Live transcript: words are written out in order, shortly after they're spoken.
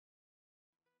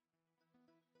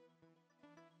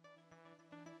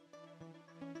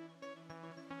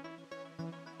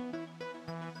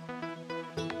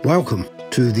Welcome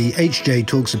to the HJ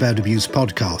Talks About Abuse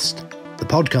podcast, the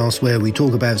podcast where we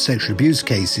talk about sexual abuse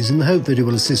cases in the hope that it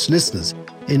will assist listeners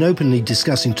in openly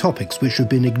discussing topics which have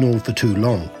been ignored for too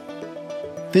long.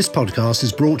 This podcast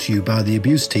is brought to you by the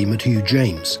abuse team at Hugh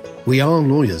James. We are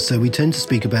lawyers, so we tend to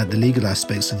speak about the legal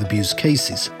aspects of abuse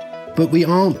cases, but we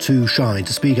aren't too shy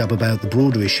to speak up about the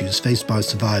broader issues faced by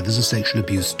survivors of sexual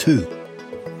abuse too.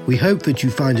 We hope that you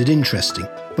find it interesting,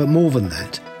 but more than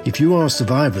that, if you are a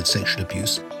survivor of sexual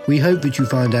abuse, we hope that you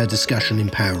find our discussion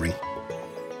empowering.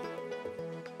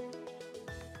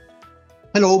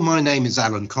 Hello, my name is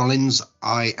Alan Collins.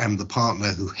 I am the partner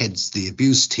who heads the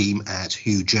abuse team at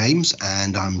Hugh James,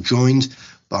 and I'm joined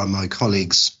by my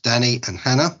colleagues Danny and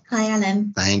Hannah. Hi,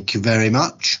 Alan. Thank you very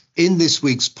much. In this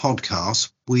week's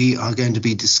podcast, we are going to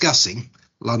be discussing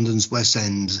London's West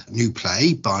End new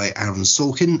play by Aaron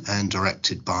Sorkin and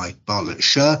directed by Bartlett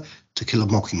Sher, To Kill a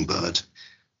Mockingbird.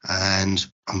 And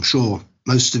I'm sure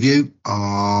most of you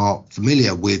are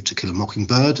familiar with To Kill a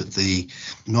Mockingbird, the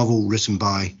novel written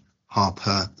by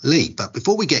Harper Lee. But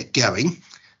before we get going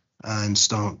and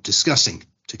start discussing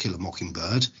To Kill a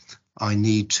Mockingbird, I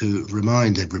need to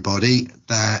remind everybody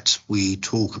that we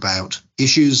talk about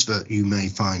issues that you may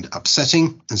find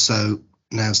upsetting. And so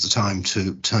now's the time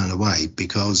to turn away,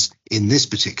 because in this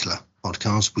particular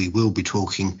podcast, we will be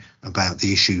talking about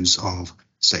the issues of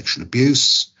sexual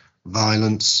abuse,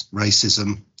 violence,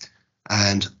 racism,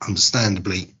 and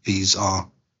understandably, these are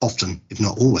often, if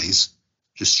not always,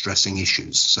 distressing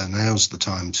issues. So now's the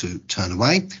time to turn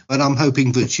away, but I'm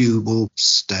hoping that you will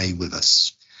stay with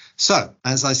us. So,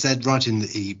 as I said right at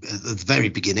the very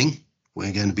beginning,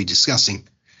 we're going to be discussing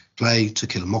play To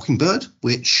Kill a Mockingbird,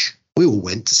 which we all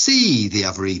went to see the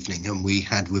other evening, and we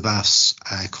had with us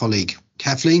our colleague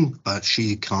Kathleen, but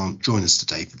she can't join us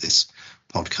today for this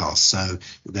podcast, so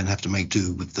we're going to have to make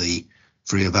do with the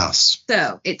three of us.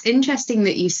 So it's interesting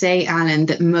that you say, Alan,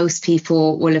 that most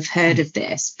people will have heard of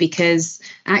this, because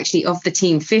actually of the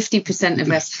team, 50% of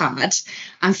us had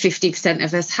and 50%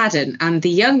 of us hadn't. And the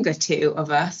younger two of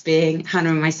us, being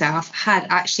Hannah and myself, had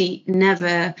actually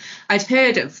never, I'd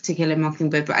heard of To Kill a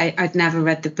Mockingbird, but I'd never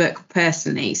read the book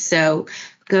personally. So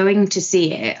going to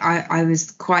see it, I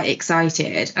was quite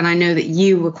excited. And I know that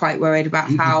you were quite worried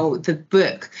about how the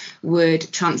book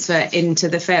would transfer into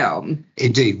the film.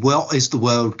 Indeed. What is the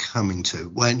world coming to?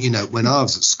 When I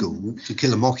was at school, To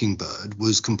Kill a Mockingbird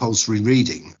was compulsory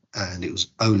reading, and it was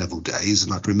O-level days.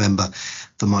 And I remember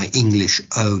for my English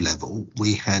O-level,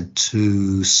 we had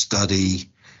to study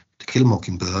To Kill a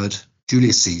Mockingbird,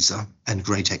 Julius Caesar, and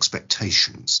Great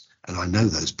Expectations. And I know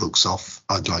those books off,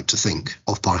 I'd like to think,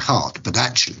 off by heart. But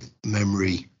actually,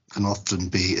 memory can often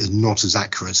be not as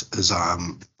accurate as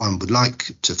one would like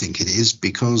to think it is,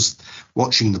 because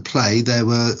watching the play, there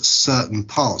were certain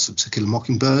parts of To Kill a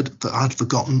Mockingbird that I'd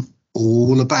forgotten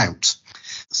all about.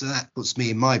 So that puts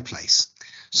me in my place.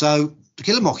 So To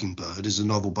Kill a Mockingbird is a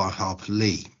novel by Harper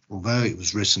Lee. Although it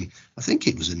was written, I think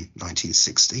it was in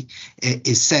 1960, it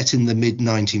is set in the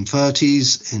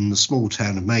mid-1930s in the small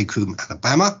town of Macomb,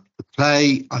 Alabama. The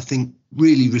play, I think,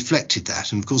 really reflected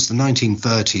that. And of course, the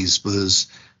 1930s was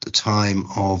the time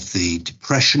of the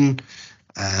Depression,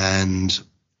 and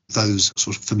those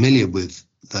sort of familiar with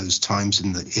those times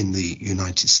in the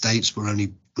United States would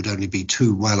only be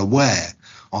too well aware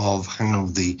of how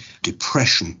the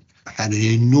Depression had an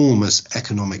enormous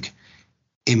economic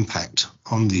impact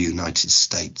on the United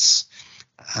States,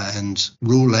 and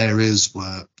rural areas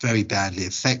were very badly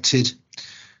affected.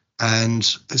 And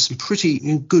there's some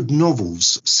pretty good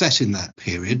novels set in that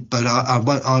period, but I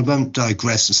won't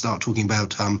digress and start talking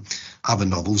about other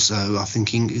novels. So I'm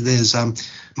thinking there's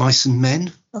Mice and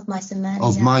Men. Of Mice and Men.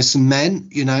 Mice and Men.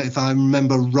 If I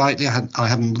remember rightly, I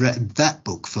haven't read that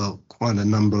book for quite a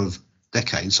number of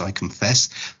decades, I confess,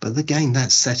 but again,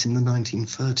 that's set in the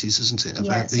 1930s, isn't it?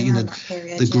 About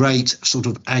the great sort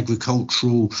of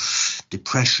agricultural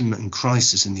depression and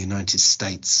crisis in the United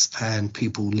States, and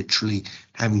people literally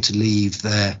having to leave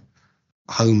their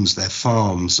homes, their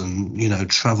farms, and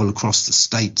travel across the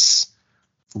states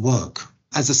for work.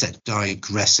 As I said,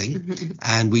 digressing,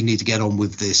 and we need to get on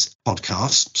with this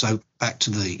podcast. So back to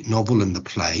the novel and the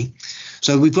play.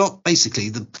 So we've got basically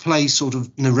the play sort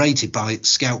of narrated by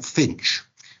Scout Finch,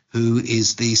 who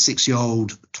is the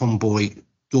 6-year-old tomboy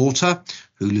daughter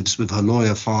who lives with her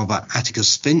lawyer father,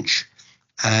 Atticus Finch,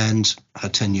 and her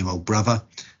 10-year-old brother,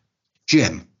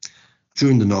 Jem.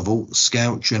 During the novel,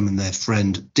 Scout, Jem, and their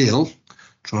friend Dill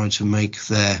try to make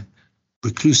their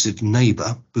reclusive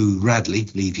neighbour, Boo Radley,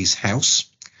 leave his house.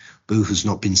 Boo has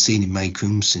not been seen in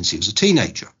Macomb since he was a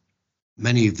teenager.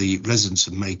 Many of the residents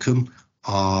of Macomb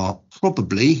are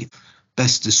probably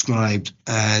best described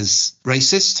as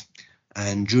racist,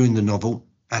 And during the novel,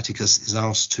 Atticus is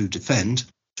asked to defend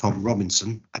Tom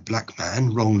Robinson, a black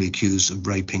man wrongly accused of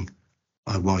raping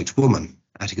a white woman.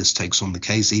 Atticus takes on the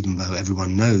case, even though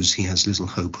everyone knows he has little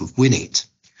hope of winning it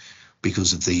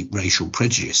because of the racial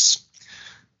prejudice.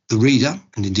 The reader,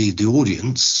 and indeed the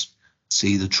audience,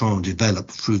 see the trial develop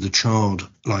through the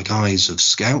childlike eyes of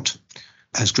Scout,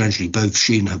 as gradually both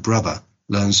she and her brother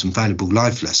learn some valuable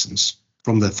life lessons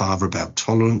from their father about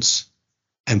tolerance,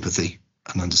 empathy,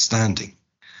 and understanding.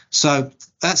 So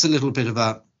that's a little bit of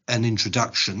an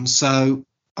introduction. So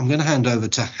I'm going to hand over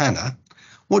to Hannah.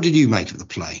 What did you make of the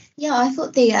play? Yeah, I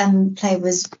thought the play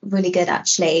was really good,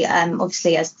 actually.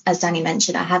 Obviously, as Danny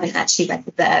mentioned, I haven't actually read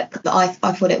the book, but I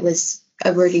thought it was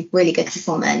a really, really good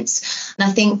performance. And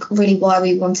I think really why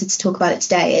we wanted to talk about it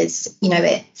today is,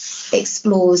 it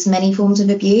explores many forms of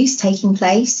abuse taking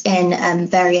place in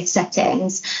various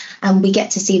settings. And we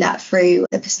get to see that through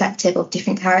the perspective of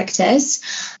different characters.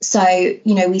 So,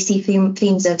 we see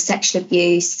themes of sexual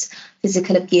abuse,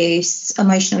 physical abuse,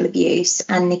 emotional abuse,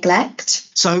 and neglect.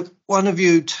 So one of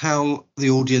you tell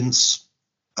the audience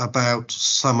about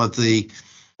some of the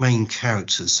main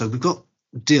characters. So we've got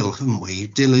Dill, haven't we?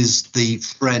 Dill is the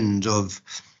friend of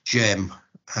Jem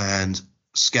and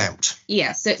Scout.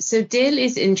 Yeah, so Dill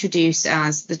is introduced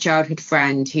as the childhood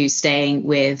friend who's staying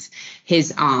with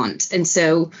his aunt. And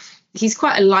so he's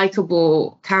quite a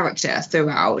likable character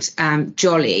throughout,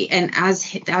 jolly. And as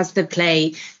the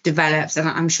play develops, and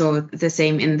I'm sure the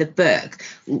same in the book,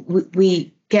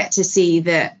 we get to see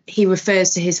that he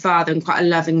refers to his father in quite a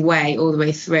loving way all the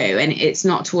way through. And it's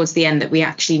not towards the end that we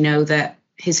actually know that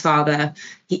his father,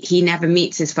 he never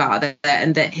meets his father,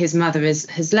 and that his mother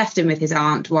has left him with his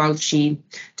aunt while she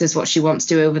does what she wants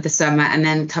to over the summer and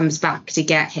then comes back to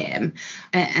get him.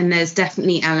 And there's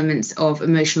definitely elements of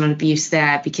emotional abuse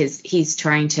there because he's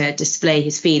trying to display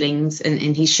his feelings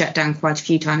and he's shut down quite a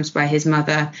few times by his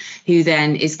mother, who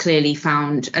then is clearly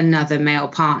found another male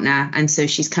partner. And so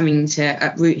she's coming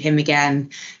to uproot him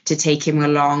again to take him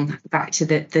along back to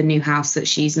the new house that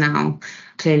she's now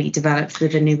clearly developed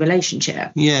with a new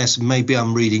relationship. Yes, maybe I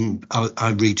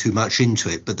read too much into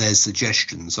it, but there's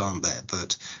suggestions, aren't there,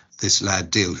 that this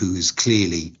lad Dill, who is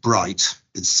clearly bright,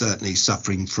 is certainly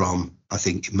suffering from, I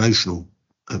think, emotional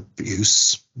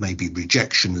abuse, maybe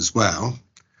rejection as well.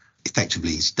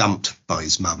 Effectively, he's dumped by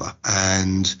his mother,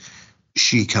 and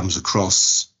she comes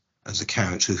across as a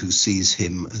character who sees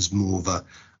him as more of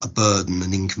a burden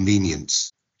and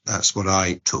inconvenience. That's what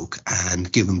I took.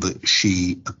 And given that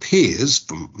she appears,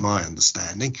 from my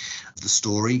understanding of the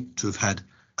story, to have had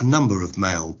a number of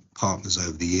male partners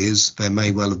over the years, there may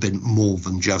well have been more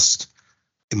than just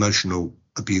emotional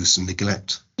abuse and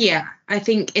neglect. Yeah, I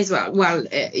think as well,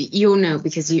 you'll know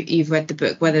because you've read the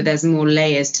book, whether there's more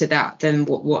layers to that than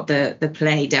what the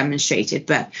play demonstrated.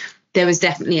 But there was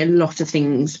definitely a lot of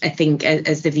things, I think,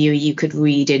 as the viewer, you could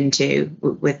read into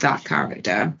with that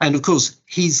character. And of course,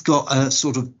 he's got a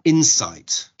sort of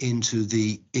insight into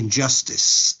the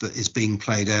injustice that is being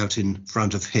played out in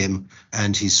front of him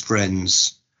and his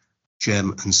friends,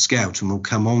 Jem and Scout. And we'll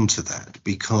come on to that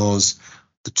because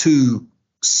the two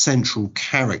central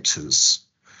characters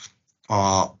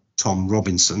are Tom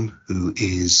Robinson, who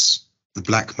is the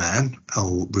black man,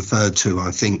 or referred to,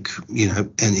 I think,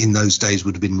 and in those days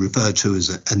would have been referred to as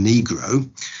a Negro.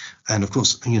 And of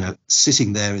course,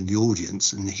 sitting there in the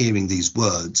audience and hearing these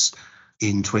words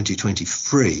in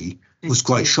 2023 was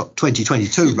quite shocked.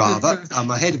 2022, rather.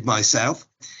 I'm ahead of myself.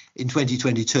 In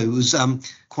 2022 was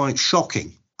quite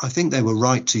shocking. I think they were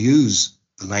right to use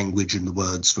the language and the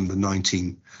words from the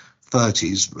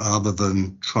 1930s rather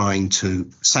than trying to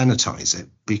sanitize it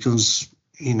because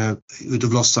it would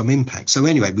have lost some impact. So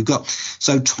anyway,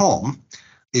 Tom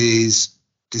is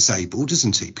disabled,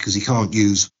 isn't he? Because he can't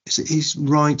use his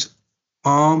right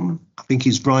arm. I think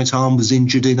his right arm was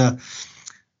injured in a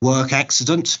work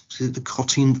accident, the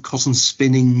cotton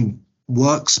spinning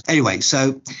works. Anyway,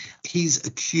 so he's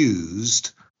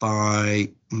accused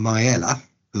by Mayella,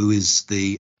 who is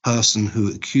the person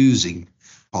who accusing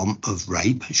Tom of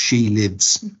rape. She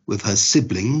lives with her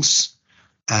siblings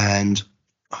and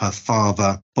her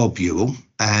father, Bob Ewell,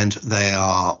 and they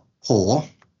are poor.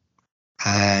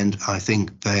 And I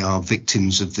think they are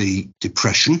victims of the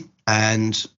Depression.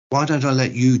 And why don't I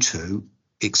let you two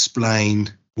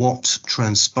explain what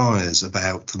transpires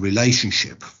about the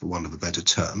relationship, for want of a better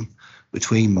term,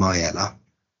 between Mayella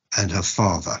and her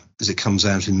father as it comes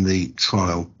out in the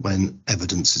trial when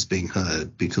evidence is being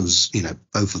heard, because,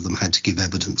 both of them had to give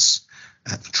evidence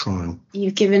at the trial.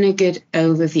 You've given a good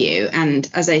overview, and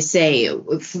as I say,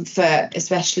 for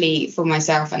especially for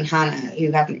myself and Hannah,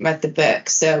 who haven't read the book,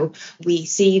 so we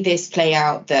see this play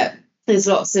out that there's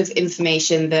lots of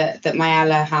information that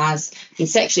Mayella has been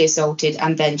sexually assaulted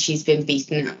and then she's been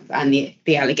beaten up, and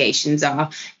the allegations are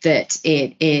that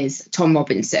it is Tom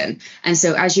Robinson. And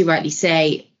so, as you rightly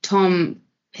say, Tom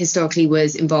historically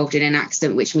was involved in an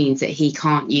accident, which means that he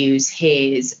can't use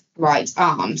his right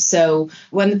arm. So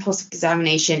when the post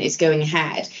examination is going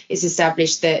ahead, it's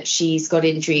established that she's got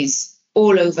injuries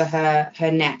all over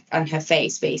her neck and her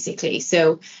face, basically.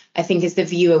 So I think as the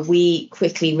viewer, we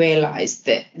quickly realised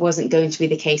that wasn't going to be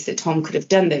the case that Tom could have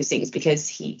done those things, because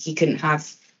he couldn't have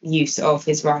use of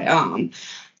his right arm.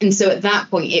 And so at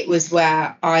that point, it was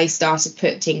where I started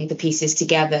putting the pieces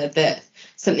together that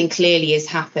something clearly has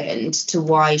happened to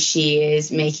why she is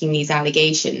making these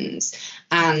allegations.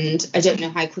 And I don't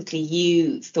know how quickly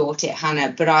you thought it,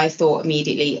 Hannah, but I thought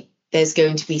immediately there's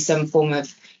going to be some form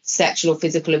of sexual or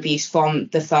physical abuse from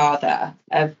the father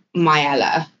of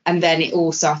Mayella. And then it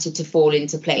all started to fall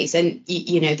into place. And,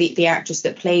 the actress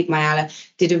that played Mayella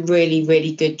did a really,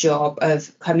 really good job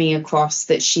of coming across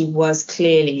that she was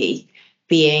clearly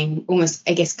being almost,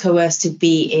 I guess, coerced to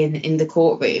be in the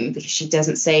courtroom, because she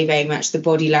doesn't say very much. The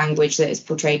body language that is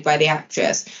portrayed by the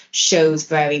actress shows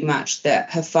very much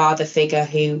that her father figure,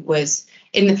 who was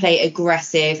in the play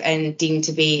aggressive and deemed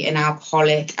to be an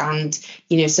alcoholic and,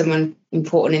 someone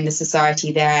important in the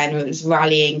society there, and was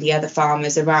rallying the other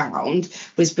farmers around,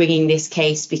 was bringing this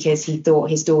case because he thought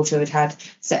his daughter had had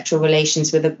sexual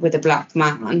relations with a black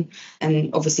man,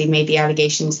 and obviously made the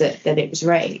allegations that it was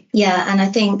rape. Yeah, and I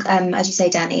think, as you say,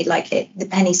 Danny, the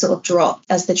penny sort of dropped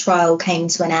as the trial came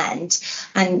to an end,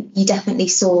 and you definitely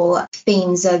saw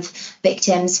themes of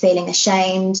victims feeling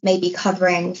ashamed, maybe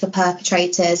covering for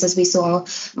perpetrators, as we saw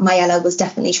Mayella was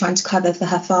definitely trying to cover for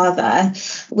her father,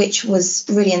 which was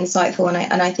really insightful.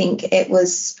 And I think it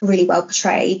was really well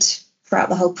portrayed throughout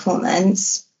the whole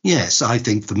performance. Yes, I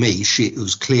think for me, it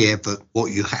was clear that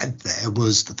what you had there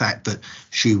was the fact that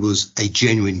she was a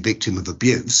genuine victim of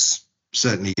abuse,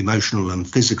 certainly emotional and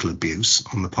physical abuse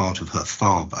on the part of her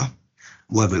father.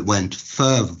 Whether it went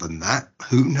further than that,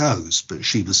 who knows? But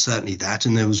she was certainly that.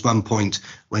 And there was one point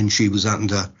when she was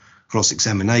under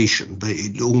cross-examination, but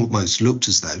it almost looked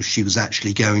as though she was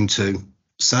actually going to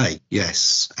say,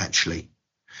 yes, actually,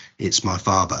 it's my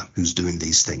father who's doing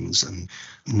these things and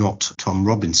not Tom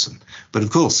Robinson. But of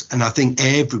course, and I think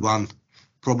everyone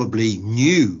probably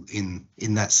knew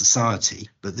in that society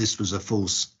that this was a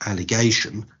false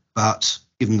allegation, but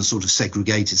given the sort of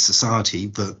segregated society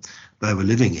that they were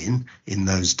living in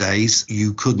those days,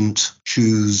 you couldn't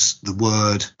choose the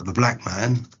word of a black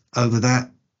man over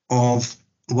that of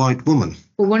a white woman.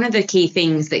 Well, one of the key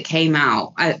things that came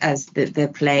out as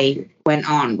the play went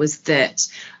on was that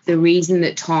the reason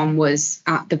that Tom was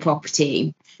at the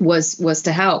property was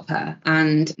to help her.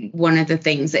 And one of the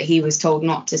things that he was told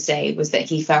not to say was that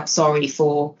he felt sorry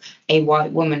for a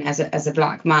white woman as a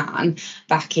black man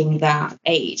back in that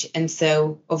age. And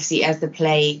so obviously as the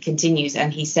play continues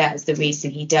and he says the reason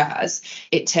he does,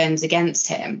 it turns against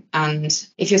him. And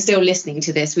if you're still listening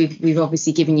to this, we've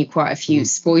obviously given you quite a few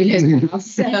spoilers now.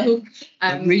 So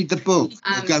read the book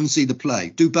or go and see the play.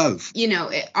 Do both.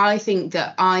 I think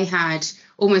that I had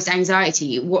almost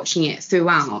anxiety watching it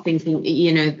throughout, thinking,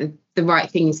 the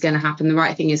right thing is going to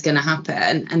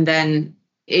happen, and then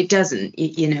it doesn't.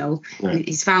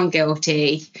 He's found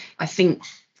guilty. I think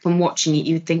from watching it,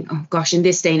 you'd think, oh gosh, in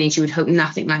this day and age, you would hope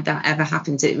nothing like that ever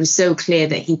happens. It was so clear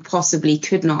that he possibly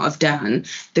could not have done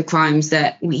the crimes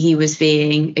that he was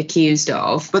being accused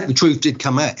of. But the truth did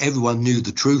come out. Everyone knew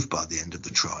the truth by the end of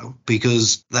the trial,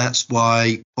 because that's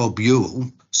why Bob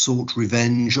Ewell sought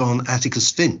revenge on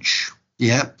Atticus Finch.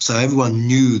 Yeah, so everyone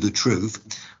knew the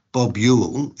truth. Bob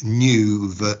Ewell knew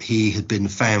that he had been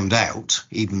found out,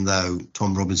 even though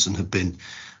Tom Robinson had been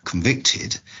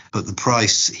convicted, but the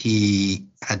price he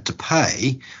had to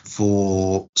pay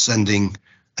for sending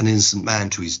an innocent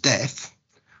man to his death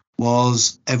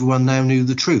was everyone now knew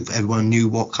the truth. Everyone knew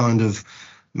what kind of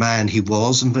man he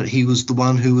was, and that he was the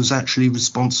one who was actually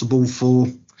responsible for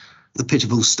the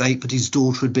pitiful state that his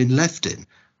daughter had been left in.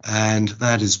 And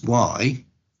that is why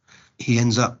he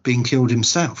ends up being killed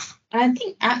himself. I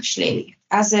think actually,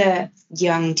 as a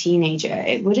young teenager,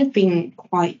 it would have been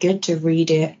quite good to read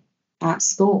it at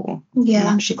school. Yeah.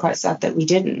 I'm actually quite sad that we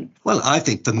didn't. Well, I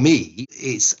think for me,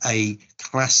 it's a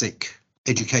classic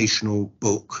educational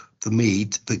book for me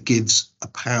that gives a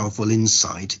powerful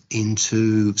insight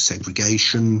into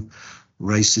segregation,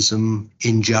 racism,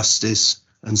 injustice,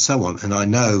 and so on. And I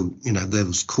know, there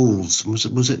was calls,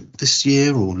 was it this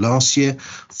year or last year,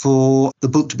 for the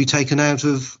book to be taken out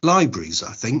of libraries,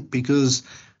 I think, because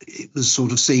it was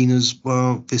sort of seen as,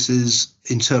 well, this is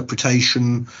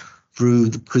interpretation through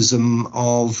the prism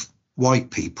of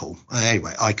white people.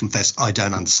 Anyway, I confess I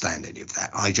don't understand any of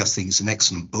that. I just think it's an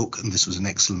excellent book, and this was an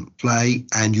excellent play,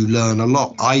 and you learn a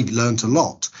lot. I learned a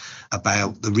lot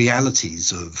about the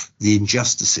realities of the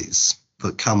injustices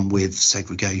that come with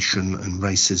segregation and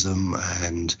racism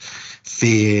and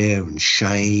fear and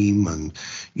shame, and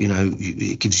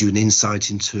it gives you an insight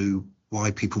into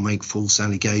why people make false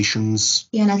allegations.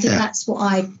 Yeah, and I think that's what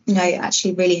I,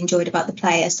 actually really enjoyed about the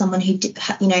play. As someone who,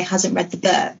 hasn't read the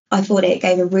book, I thought it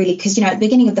gave a really, because, at the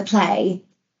beginning of the play,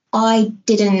 I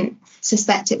didn't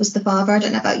suspect it was the father. I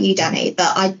don't know about you, Danny,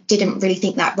 but I didn't really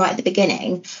think that right at the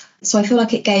beginning. So I feel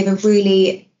like it gave a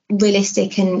really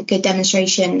realistic and good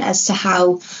demonstration as to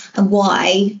how and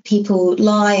why people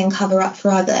lie and cover up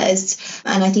for others.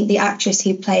 And I think the actress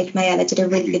who played Mayella did a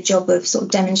really good job of sort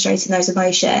of demonstrating those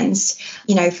emotions,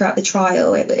 throughout the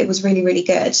trial. It was really, really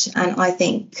good, and I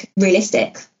think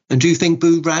realistic. And do you think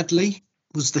Boo Radley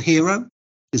was the hero?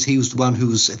 Because he was the one who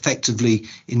was effectively,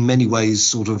 in many ways,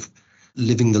 sort of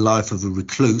living the life of a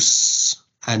recluse,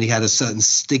 and he had a certain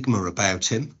stigma about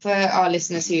him. For our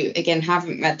listeners who, again,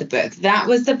 haven't read the book, that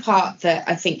was the part that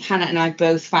I think Hannah and I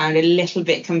both found a little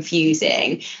bit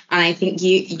confusing. And I think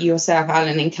you yourself,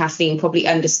 Alan, and Kathleen probably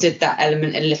understood that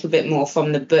element a little bit more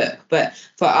from the book. But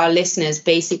for our listeners,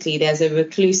 basically, there's a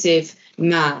reclusive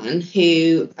man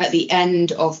who, at the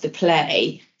end of the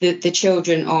play, the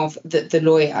children of the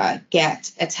lawyer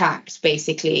get attacked,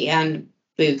 basically, and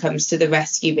Boo comes to the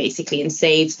rescue, basically, and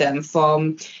saves them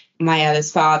from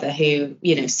Mayella's father, who,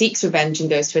 seeks revenge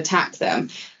and goes to attack them.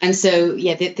 And so,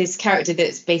 this character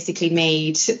that's basically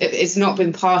made, it's not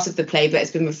been part of the play, but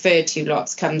it's been referred to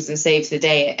lots, comes and saves the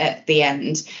day at the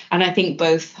end. And I think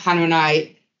both Hannah and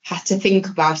I had to think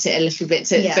about it a little bit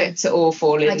for it to all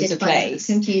fall into place.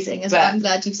 Confusing as well. I'm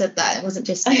glad you said that. It wasn't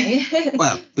just me.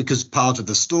 Well, because part of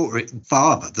the story,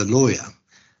 father, the lawyer,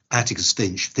 Atticus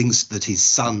Finch, thinks that his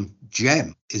son,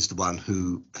 Jem, is the one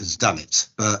who has done it.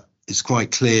 But it's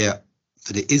quite clear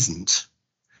that it isn't,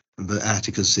 and that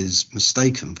Atticus is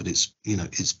mistaken, that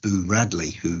it's Boo Radley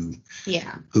who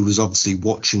was obviously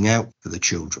watching out for the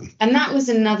children. And that was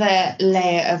another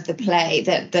layer of the play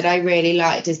that I really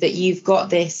liked, is that you've got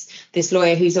this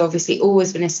lawyer who's obviously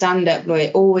always been a stand-up lawyer,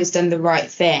 always done the right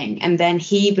thing, and then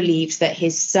he believes that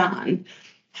his son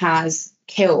has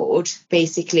killed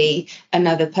basically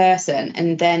another person,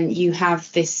 and then you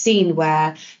have this scene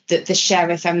where the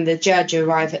sheriff and the judge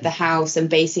arrive at the house and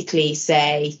basically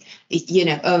say,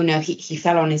 oh no, he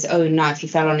fell on his own knife,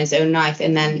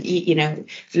 and then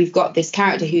we've got this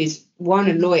character who's, one,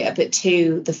 a lawyer, but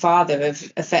two, the father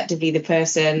of effectively the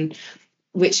person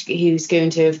who's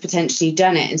going to have potentially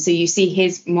done it. And so you see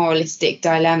his moralistic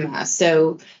dilemma.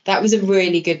 So that was a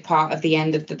really good part of the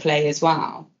end of the play as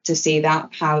well, to see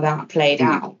how that played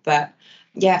out. But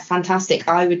yeah, fantastic.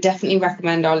 I would definitely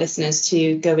recommend our listeners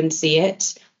to go and see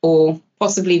it, or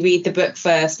possibly read the book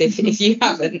first if you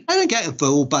haven't. And again, for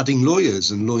all budding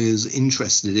lawyers and lawyers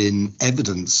interested in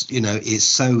evidence, it's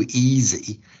so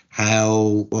easy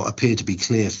how what appear to be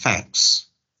clear facts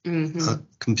can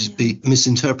be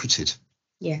misinterpreted.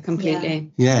 Yeah,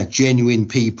 completely. Yeah, genuine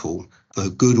people, for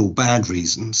good or bad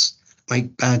reasons,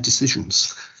 make bad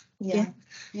decisions. Yeah,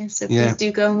 so please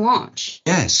do go and watch.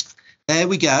 Yes. There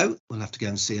we go. We'll have to go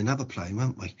and see another play,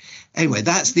 won't we? Anyway,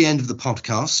 that's the end of the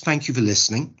podcast. Thank you for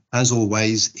listening. As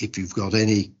always, if you've got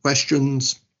any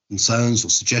questions, concerns, or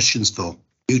suggestions for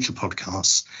future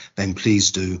podcasts, then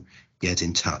please do get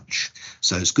in touch.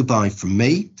 So it's goodbye from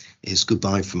me, it's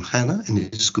goodbye from Hannah, and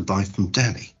it's goodbye from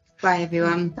Danny. Bye,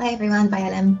 everyone. Bye, everyone. Bye,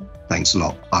 Ellen. Thanks a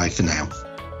lot. Bye for now.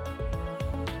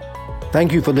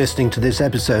 Thank you for listening to this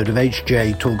episode of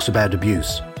HJ Talks About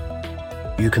Abuse.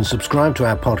 You can subscribe to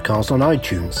our podcast on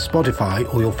iTunes,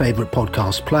 Spotify, or your favourite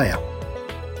podcast player.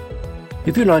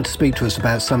 If you'd like to speak to us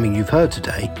about something you've heard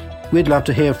today, we'd love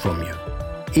to hear from you.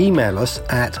 Email us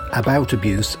at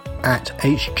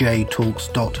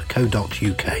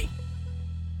aboutabuse@hjtalks.co.uk.